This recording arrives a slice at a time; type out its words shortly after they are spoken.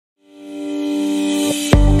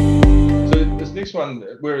next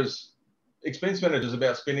one, whereas expense manager is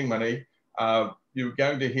about spending money, you're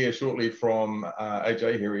going to hear shortly from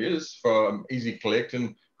AJ, here he is, from ezyCollect. And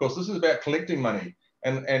of course, this is about collecting money.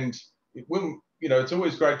 And when, you know, it's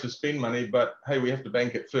always great to spend money, but hey, we have to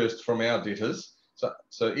bank it first from our debtors. So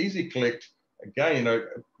ezyCollect, again, a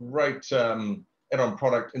great add-on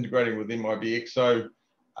product integrating with MYOB XO,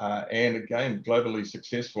 and again, globally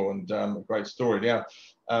successful, and a great story. Now,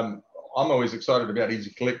 I'm always excited about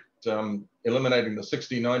ezyCollect eliminating the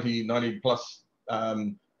 60, 90 plus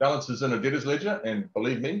balances in a debtor's ledger, and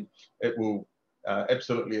believe me, it will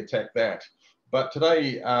absolutely attack that. But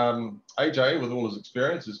today, AJ, with all his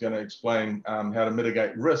experience, is going to explain how to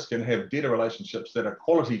mitigate risk and have debtor relationships that are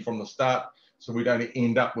quality from the start, so we don't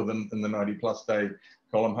end up with them in the 90+ day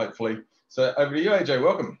column, hopefully. So over to you, AJ,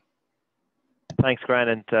 welcome. Thanks, Grant,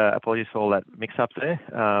 and apologies for all that mix-up there.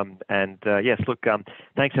 Yes, look,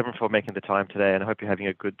 thanks everyone for making the time today, and I hope you're having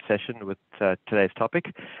a good session with today's topic.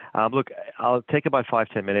 Look, I'll take about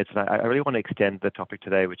 5-10 minutes, and I really want to extend the topic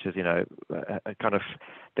today, which is, you know, kind of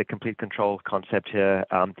the complete control concept here,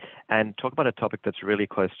 and talk about a topic that's really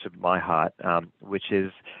close to my heart, which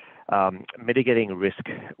is mitigating risk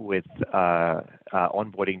with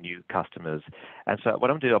onboarding new customers. And so what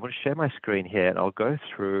I'm going to do, I'm going to share my screen here, and I'll go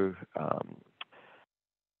through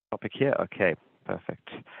topic here. Okay, perfect.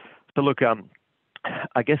 So look,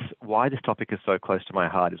 I guess why this topic is so close to my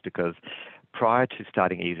heart is because prior to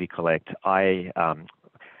starting ezyCollect, I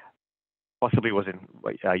possibly was in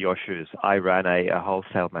your shoes. I ran a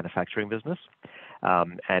wholesale manufacturing business,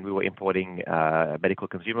 and we were importing medical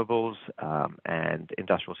consumables and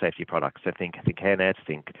industrial safety products. So think hairnets,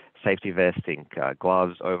 think safety vests, think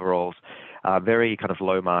gloves, overalls, very kind of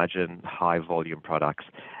low margin, high volume products.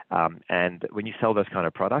 And when you sell those kind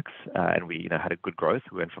of products, and we had a good growth,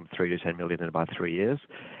 we went from 3 to 10 million in about 3 years.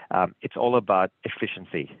 It's all about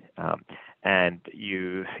efficiency, and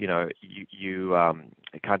you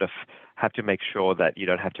kind of have to make sure that you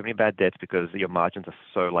don't have too many bad debts because your margins are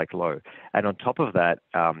so low. And on top of that,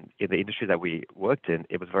 in the industry that we worked in,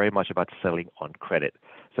 it was very much about selling on credit.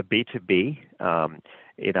 So B2B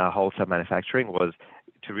in our wholesale manufacturing was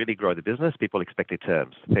to really grow the business. People expected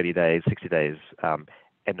terms, 30 days, 60 days,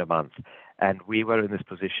 end of month. And we were in this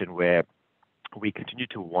position where we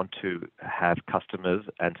continued to want to have customers,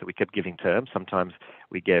 and so we kept giving terms. Sometimes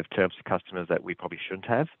we gave terms to customers that we probably shouldn't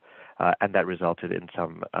have, and that resulted in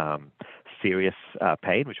some serious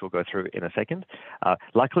pain, which we'll go through in a second.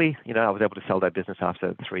 Luckily, I was able to sell that business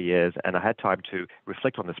after 3 years, and I had time to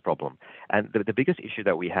reflect on this problem. And the biggest issue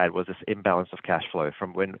that we had was this imbalance of cash flow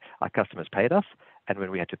from when our customers paid us and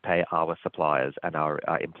when we had to pay our suppliers and our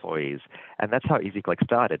employees. And that's how ezyCollect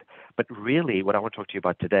started. But really, what I want to talk to you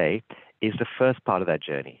about today is the first part of that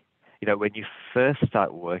journey. When you first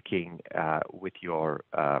start working with your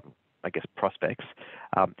prospects,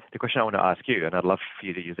 the question I want to ask you, and I'd love for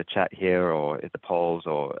you to use the chat here or the polls,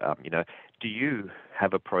 or, do you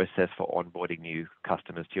have a process for onboarding new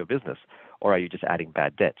customers to your business, or are you just adding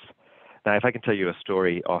bad debts? Now, if I can tell you a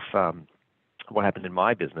story of what happened in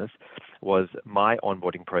my business, was my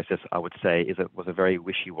onboarding process, I would say, was a very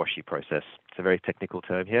wishy-washy process. It's a very technical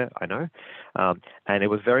term here, I know. And it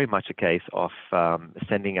was very much a case of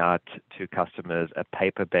sending out to customers a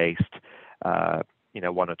paper-based 1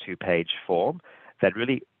 or 2 page form that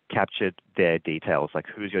really captured their details, like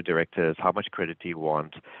who's your directors, how much credit do you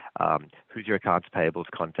want, who's your accounts payables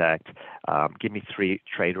contact, give me 3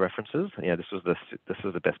 trade references. This was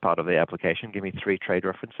the best part of the application. Give me 3 trade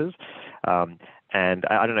references. And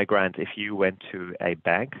I don't know, Grant, if you went to a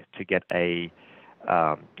bank to get a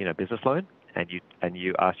business loan, and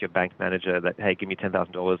you ask your bank manager that, hey, give me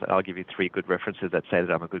 $10,000 and I'll give you 3 good references that say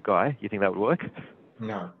that I'm a good guy, you think that would work?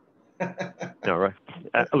 No. No, right.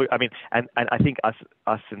 Look, I mean, and I think us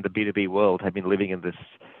in the B2B world have been living in this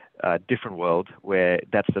different world where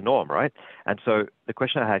that's the norm, right? And so the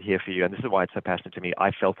question I had here for you, and this is why it's so passionate to me, I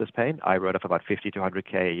felt this pain. I wrote off about 50 to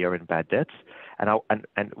 100K a year in bad debts. And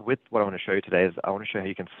with what I want to show you today is I want to show you how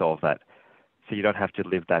you can solve that, so you don't have to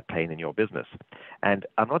live that pain in your business. And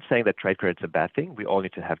I'm not saying that trade credit is a bad thing. We all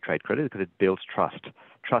need to have trade credit because it builds trust.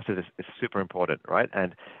 Trust is super important, right?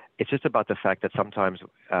 And it's just about the fact that sometimes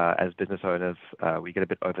as business owners, we get a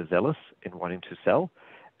bit overzealous in wanting to sell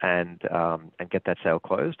and get that sale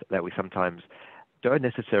closed, that we sometimes don't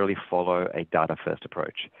necessarily follow a data-first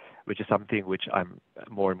approach, which is something which I'm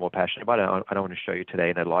more and more passionate about. And I want to show you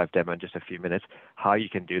today in a live demo in just a few minutes how you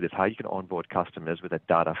can do this, how you can onboard customers with a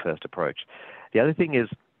data-first approach. The other thing is,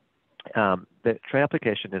 The trade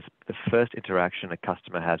application is the first interaction a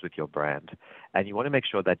customer has with your brand, and you want to make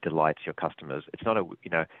sure that delights your customers. It's not a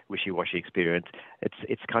wishy-washy experience.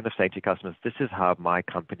 It's kind of saying to customers, this is how my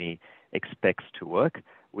company expects to work.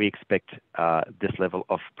 We expect this level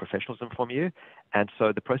of professionalism from you. And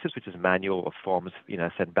so the process, which is manual or forms,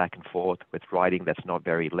 sent back and forth with writing that's not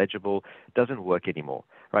very legible, doesn't work anymore,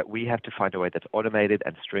 right? We have to find a way that's automated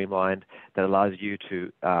and streamlined that allows you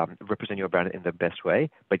to represent your brand in the best way,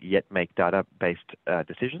 but yet make data-based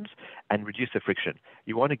decisions and reduce the friction.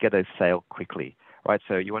 You want to get a sale quickly, right?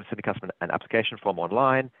 So you want to send the customer an application form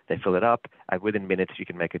online, they fill it up, and within minutes you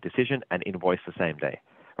can make a decision and invoice the same day,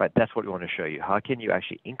 right? That's what we want to show you. How can you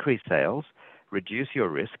actually increase sales, reduce your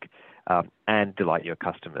risk, and delight your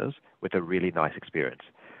customers with a really nice experience,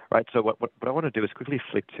 right? So what I want to do is quickly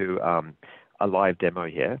flick to a live demo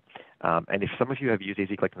here. And if some of you have used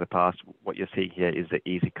ezyCollect in the past, what you're seeing here is the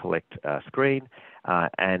ezyCollect screen.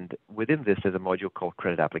 And within this, there's a module called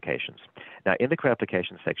Credit Applications. Now, in the Credit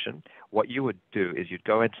Applications section, what you would do is you'd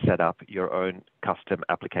go and set up your own custom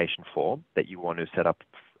application form that you want to set up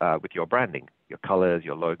with your branding, your colors,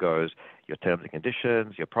 your logos, your terms and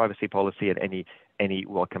conditions, your privacy policy, and any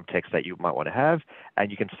welcome text that you might want to have,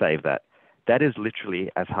 and you can save that. That is literally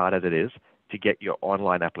as hard as it is to get your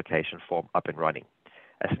online application form up and running.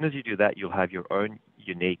 As soon as you do that, you'll have your own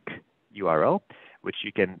unique URL, which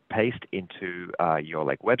you can paste into your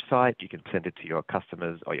website. You can send it to your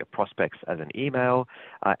customers or your prospects as an email,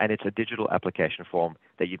 and it's a digital application form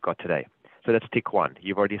that you've got today. So that's tick one.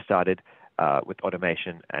 You've already started with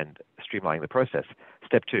automation and streamlining the process.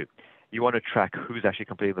 Step two, you want to track who's actually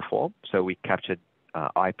completing the form. So we captured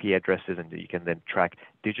IP addresses, and you can then track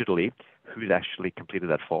digitally who's actually completed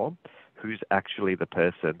that form, who's actually the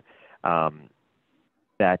person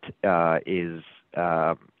that is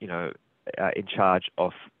in charge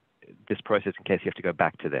of this process in case you have to go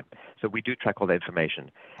back to them. So we do track all that information.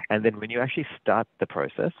 And then when you actually start the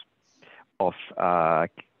process of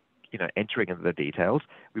entering in the details,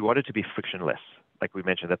 we want it to be frictionless. Like we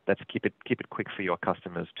mentioned, that's keep it quick for your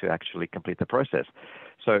customers to actually complete the process.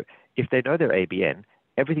 So if they know their ABN,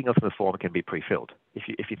 everything else in the form can be pre-filled.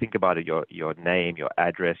 If you think about it, your name, your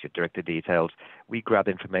address, your director details, we grab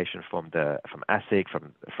information from ASIC,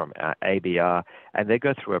 from ABR, and they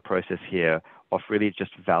go through a process here of really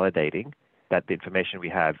just validating that the information we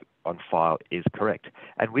have on file is correct.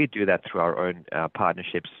 And we do that through our own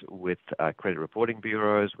partnerships with credit reporting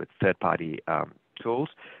bureaus, with third-party tools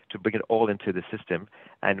to bring it all into the system.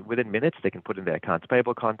 And within minutes, they can put in their accounts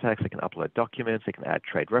payable contacts, they can upload documents, they can add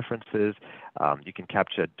trade references, you can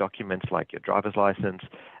capture documents like your driver's license.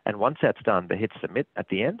 And once that's done, they hit submit at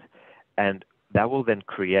the end, and that will then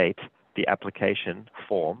create the application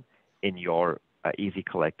form in your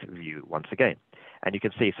ezyCollect view once again. And you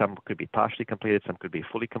can see some could be partially completed, some could be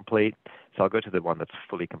fully complete. So I'll go to the one that's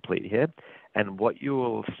fully complete here. And what you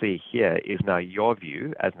will see here is now your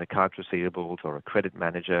view as an accounts receivables or a credit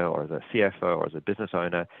manager or as a CFO or as a business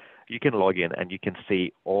owner. You can log in and you can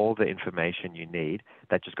see all the information you need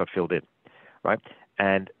that just got filled in, right?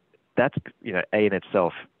 And that's, A in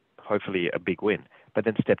itself, hopefully a big win. But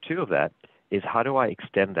then step two of that is how do I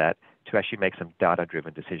extend that to actually make some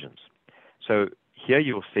data-driven decisions? So here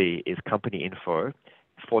you'll see is company info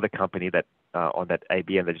for the company that on that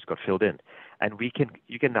ABN that just got filled in. And you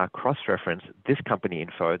can now cross-reference this company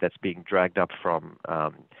info that's being dragged up from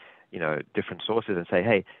different sources and say,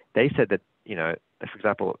 hey, they said that, for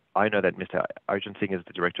example, I know that Mr. Arjun Singh is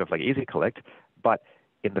the director of ezyCollect, but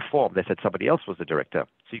in the form they said somebody else was the director.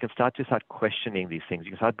 So you can start questioning these things.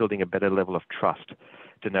 You can start building a better level of trust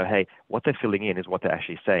to know, hey, what they're filling in is what they're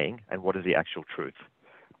actually saying and what is the actual truth,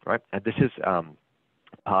 right? And this is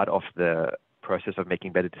part of the process of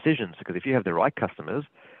making better decisions, because if you have the right customers,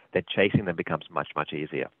 then chasing them becomes much, much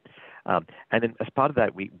easier. And then as part of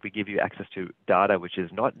that, we give you access to data which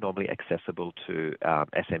is not normally accessible to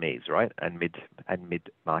SMEs, right, and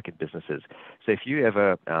mid-market businesses. So if you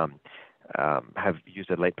ever have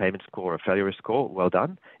used a late payment score or a failure risk score, well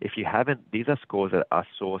done. If you haven't, these are scores that are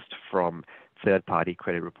sourced from third-party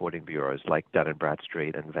credit reporting bureaus like Dun &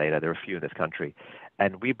 Bradstreet and Veda. There are a few in this country.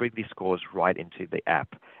 And we bring these scores right into the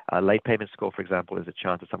app. A late payment score, for example, is a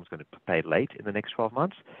chance that someone's going to pay late in the next 12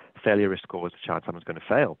 months. Failure risk score is a chance someone's going to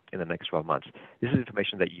fail in the next 12 months. This is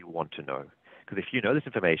information that you want to know. Because if you know this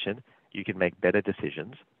information, you can make better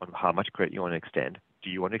decisions on how much credit you want to extend.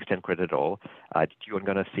 Do you want to extend credit at all? Do you want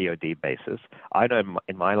to go on a COD basis? I know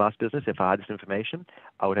in my last business, if I had this information,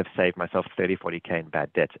 I would have saved myself 30, 40K in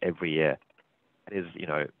bad debts every year. That is,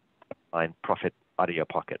 line profit out of your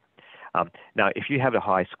pocket. Now, if you have a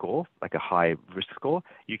high score, like a high risk score,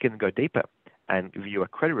 you can go deeper and view a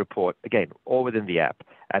credit report, again, all within the app.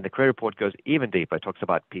 And the credit report goes even deeper. It talks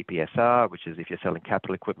about PPSR, which is if you're selling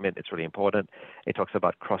capital equipment, it's really important. It talks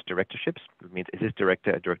about cross-directorships. It means, is this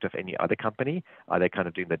director a director of any other company? Are they kind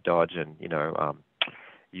of doing the dodge and,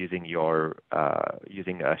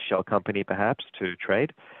 using a shell company perhaps to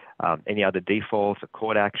trade? Any other defaults or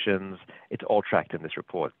court actions, it's all tracked in this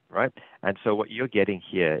report, right? And so what you're getting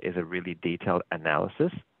here is a really detailed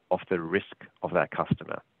analysis of the risk of that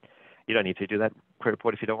customer. You don't need to do that credit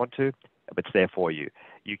report if you don't want to, but it's there for you.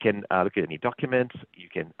 You can look at any documents. You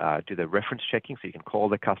can do the reference checking, so you can call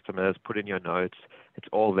the customers, put in your notes. It's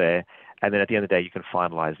all there. And then at the end of the day, you can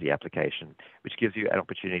finalize the application, which gives you an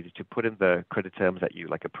opportunity to put in the credit terms that you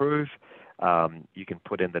approve. You can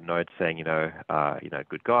put in the notes saying,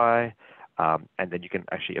 good guy, and then you can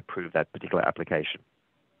actually approve that particular application.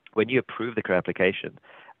 When you approve the credit application,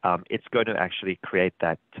 it's going to actually create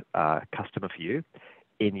that customer for you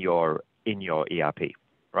in your ERP,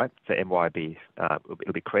 right? So MYOB,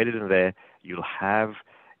 it'll be created in there. You'll have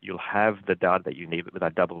the data that you need with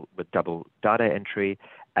double data entry,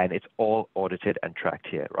 and it's all audited and tracked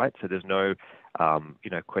here, right? So there's no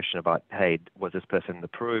question about, hey, was this person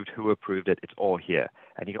approved? Who approved it? It's all here,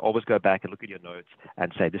 and you can always go back and look at your notes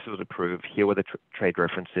and say this was approved. Here were the trade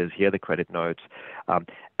references. Here are the credit notes,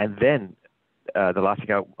 and then the last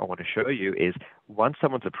thing I want to show you is once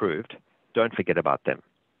someone's approved, don't forget about them,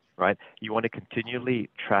 right? You want to continually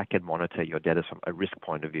track and monitor your debtors from a risk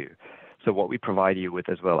point of view. So what we provide you with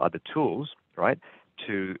as well are the tools, right,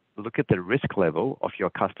 to look at the risk level of your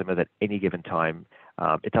customers at any given time.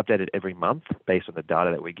 It's updated every month based on the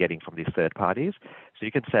data that we're getting from these third parties. So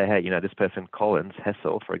you can say, hey, this person, Collins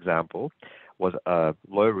Hessel, for example, was a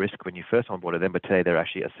low risk when you first onboarded them, but today they're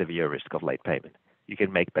actually a severe risk of late payment. You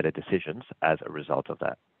can make better decisions as a result of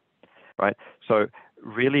that, right? So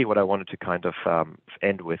really what I wanted to kind of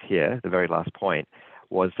end with here, the very last point,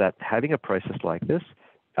 was that having a process like this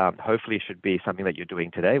hopefully should be something that you're doing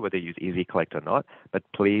today, whether you use ezyCollect or not, but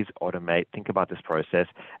please automate, think about this process.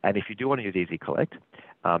 And if you do want to use ezyCollect,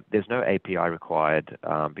 there's no API required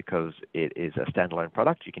because it is a standalone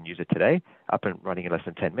product. You can use it today, up and running in less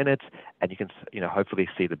than 10 minutes, and you can hopefully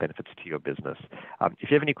see the benefits to your business. If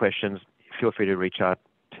you have any questions, feel free to reach out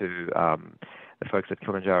to the folks at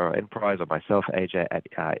Kilimanjaro Enterprise or myself, AJ, at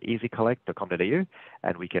ezycollect.com.au,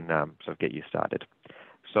 and we can sort of get you started.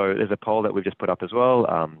 So there's a poll that we've just put up as well.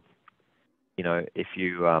 If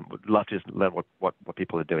you would love to just learn what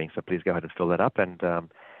people are doing, so please go ahead and fill that up, and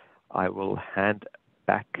I will hand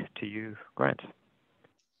back to you, Grant.